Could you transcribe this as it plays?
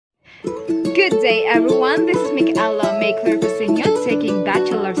Good day everyone, this is Michaela Maker Pasinyo taking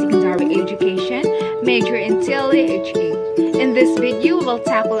Bachelor of Secondary Education, major in TLHE. In this video, we'll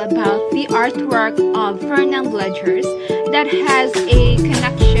tackle about the artwork of Fernand Ledgers that has a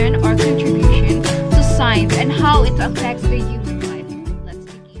connection or contribution to science and how it affects the human life. Let's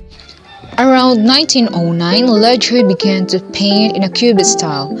begin. Around 1909, Ledger began to paint in a cubist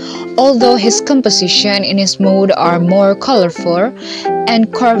style, although his composition and his mode are more colorful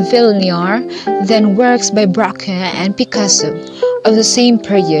and curvilinear than works by Braque and Picasso of the same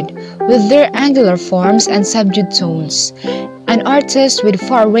period, with their angular forms and subdued tones. An artist with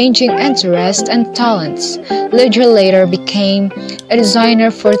far-ranging interests and talents, Ledger later became a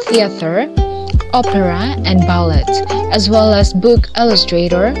designer for theater, opera, and ballet, as well as book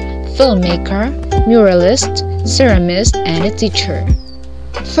illustrator, filmmaker, muralist, ceramist, and a teacher.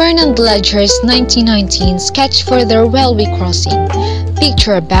 Fernand Ledger's 1919 sketch for the railway crossing,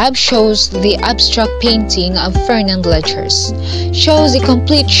 Picture Above, shows the abstract painting of Fernand Ledgers, shows a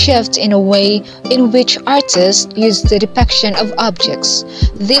complete shift in a way in which artists use the depiction of objects.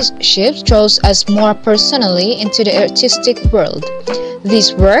 This shift draws us more personally into the artistic world.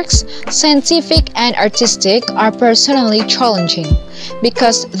 These works, scientific and artistic, are personally challenging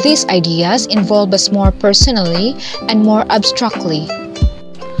because these ideas involve us more personally and more abstractly.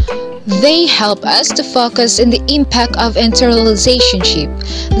 They help us to focus on the impact of interrelationship.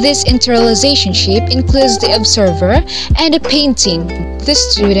 This interrelationship includes the observer and the painting, the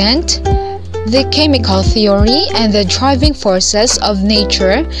student, the chemical theory, and the driving forces of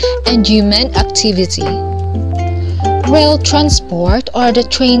nature and human activity. Rail transport or the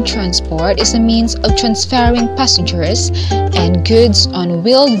train transport is a means of transferring passengers and goods on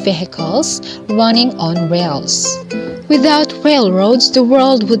wheeled vehicles running on rails. Without railroads, the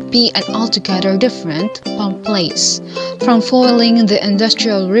world would be an altogether different place. From foiling the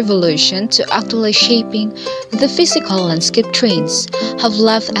Industrial Revolution to actually shaping the physical landscape, trains have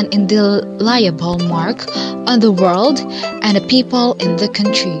left an indelible mark on the world and the people in the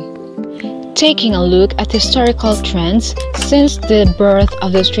country. Taking a look at historical trends since the birth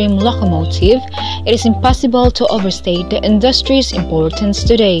of the steam locomotive, it is impossible to overstate the industry's importance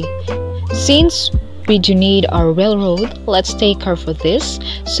today. Since we do need our railroad, let's take care for this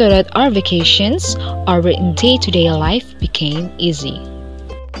so that our vacations, our day-to-day life became easy.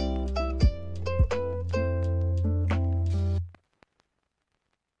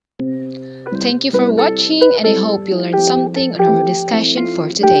 Thank you for watching, and I hope you learned something on our discussion for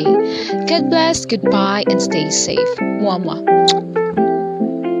today. God bless, goodbye, and stay safe. Mwah mwah.